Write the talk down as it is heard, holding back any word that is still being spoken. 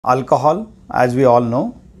alcohol, as we all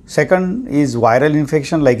know. Second is viral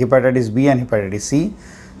infection like hepatitis B and hepatitis C.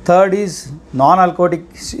 Third is non-alcoholic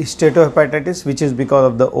steatohepatitis, which is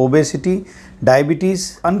because of the obesity,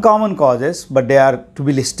 diabetes. Uncommon causes, but they are to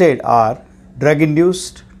be listed, are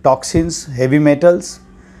drug-induced, toxins, heavy metals,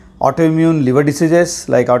 autoimmune liver diseases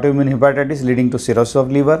like autoimmune hepatitis leading to cirrhosis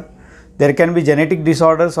of liver. There can be genetic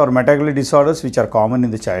disorders or metabolic disorders which are common in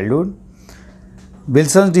the childhood.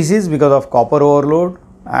 Wilson's disease because of copper overload,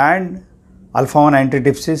 and alpha-1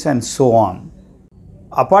 antitrypsis, and so on.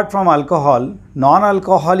 Apart from alcohol,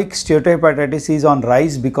 non-alcoholic steatohepatitis is on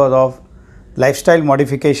rise because of lifestyle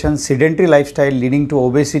modifications, sedentary lifestyle leading to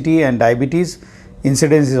obesity and diabetes.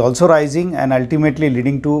 Incidence is also rising and ultimately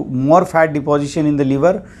leading to more fat deposition in the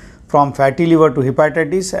liver, from fatty liver to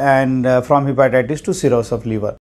hepatitis, and from hepatitis to cirrhosis of liver.